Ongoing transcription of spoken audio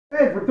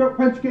Ed from Throat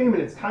Punch Game,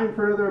 and it's time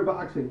for another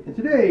unboxing. And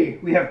today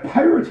we have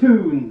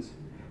Piratoons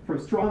from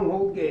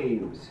Stronghold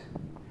Games.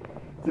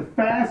 It's a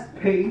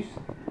fast-paced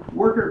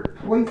worker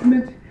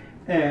placement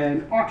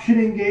and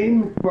auctioning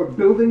game for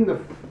building the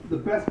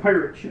best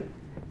pirate ship.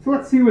 So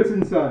let's see what's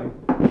inside.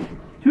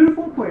 2 to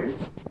 4 players,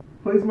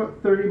 plays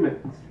about 30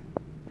 minutes.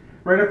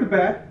 Right off the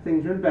bat,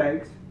 things are in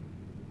bags.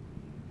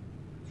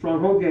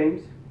 Stronghold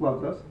Games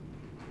loves us.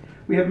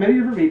 We have many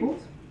different meeples.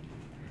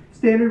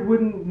 Standard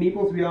wooden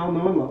meeples we all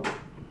know and love.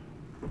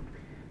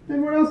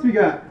 Then what else we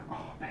got?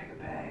 Oh, bag of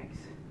bags.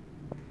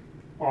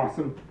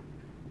 Awesome.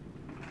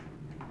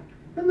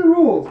 Then the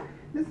rules.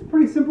 This is a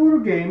pretty simple little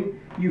game.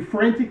 You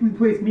frantically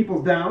place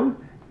meeples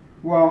down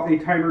while a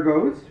timer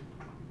goes.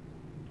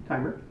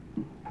 Timer.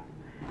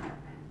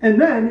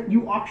 And then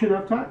you auction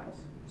off tiles.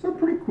 So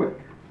pretty quick.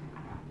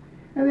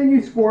 And then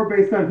you score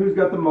based on who's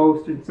got the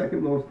most and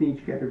second most in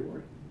each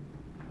category.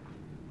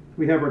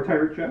 We have our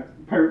pirate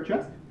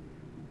chest.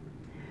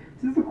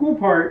 This is the cool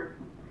part.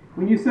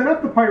 When you set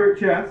up the pirate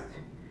chest,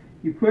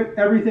 you put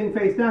everything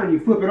face down, you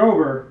flip it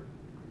over,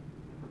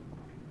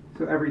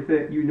 so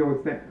everything, you know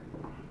it's there.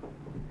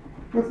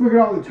 Let's look at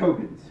all the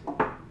tokens.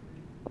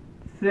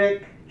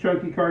 Thick,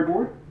 chunky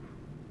cardboard,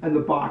 and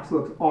the box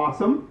looks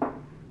awesome.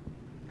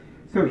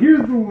 So here's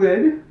the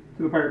lid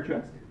to the pirate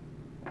chest.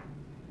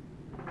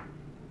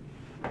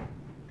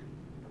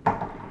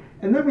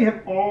 And then we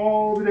have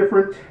all the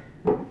different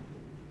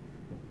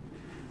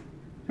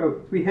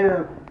tokens. We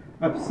have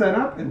a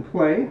setup and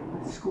play.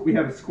 We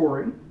have a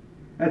scoring.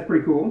 That's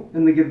pretty cool.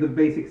 And they give the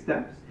basic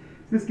steps.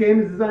 This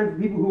game is designed for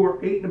people who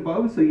are 8 and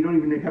above, so you don't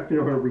even have to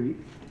know how to read.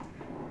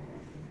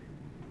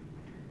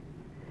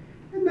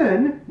 And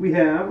then we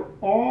have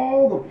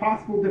all the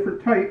possible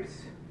different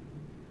types,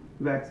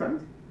 the back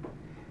sides,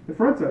 the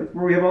front sides,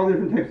 where we have all the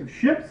different types of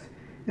ships,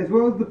 as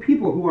well as the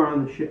people who are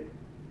on the ship.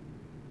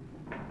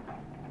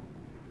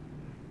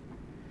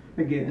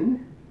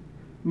 Again,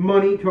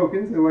 money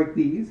tokens, I like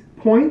these.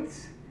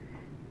 Points,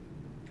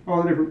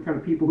 all the different kind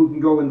of people who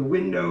can go in the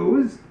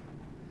windows.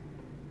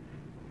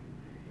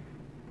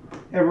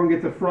 Everyone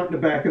gets a front and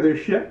a back of their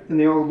ship, and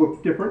they all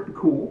look different and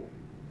cool.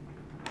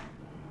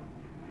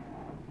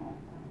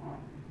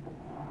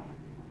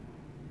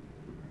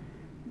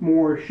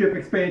 More ship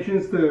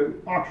expansions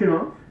to auction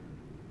off.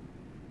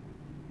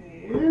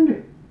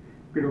 And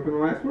we're going to open the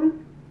last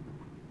one.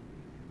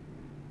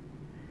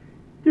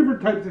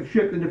 Different types of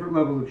ship and different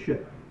levels of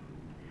ship.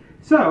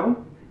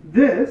 So,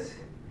 this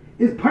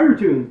is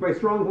Piratoons by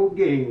Stronghold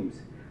Games.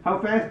 How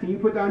fast can you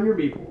put down your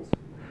meeples?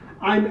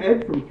 I'm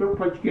Ed from Throat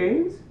Punch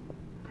Games.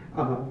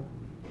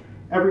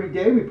 Every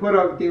day we put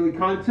out daily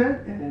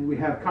content and we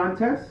have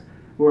contests.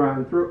 We're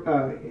on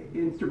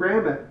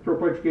Instagram at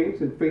Throat Punch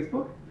Games and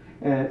Facebook,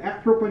 and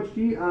at Throat Punch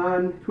G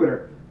on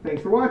Twitter.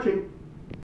 Thanks for watching.